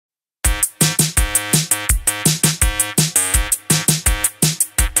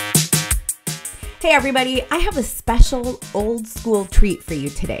Hey everybody, I have a special old school treat for you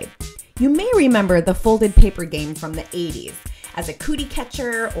today. You may remember the folded paper game from the 80s as a cootie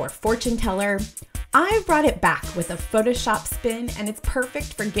catcher or fortune teller. I've brought it back with a Photoshop spin, and it's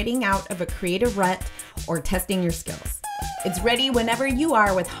perfect for getting out of a creative rut or testing your skills. It's ready whenever you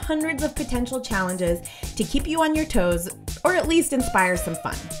are, with hundreds of potential challenges to keep you on your toes or at least inspire some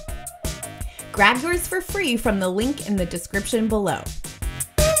fun. Grab yours for free from the link in the description below.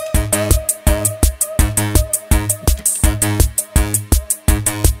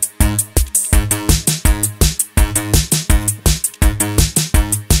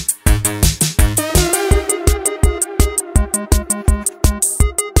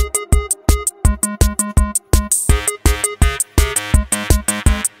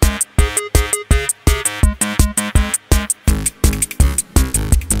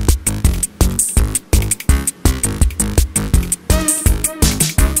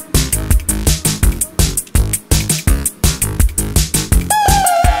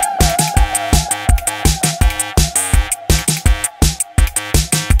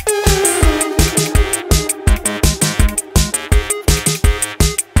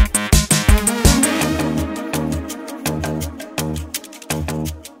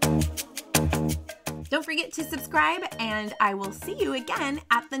 Don't forget to subscribe, and I will see you again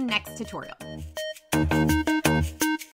at the next tutorial.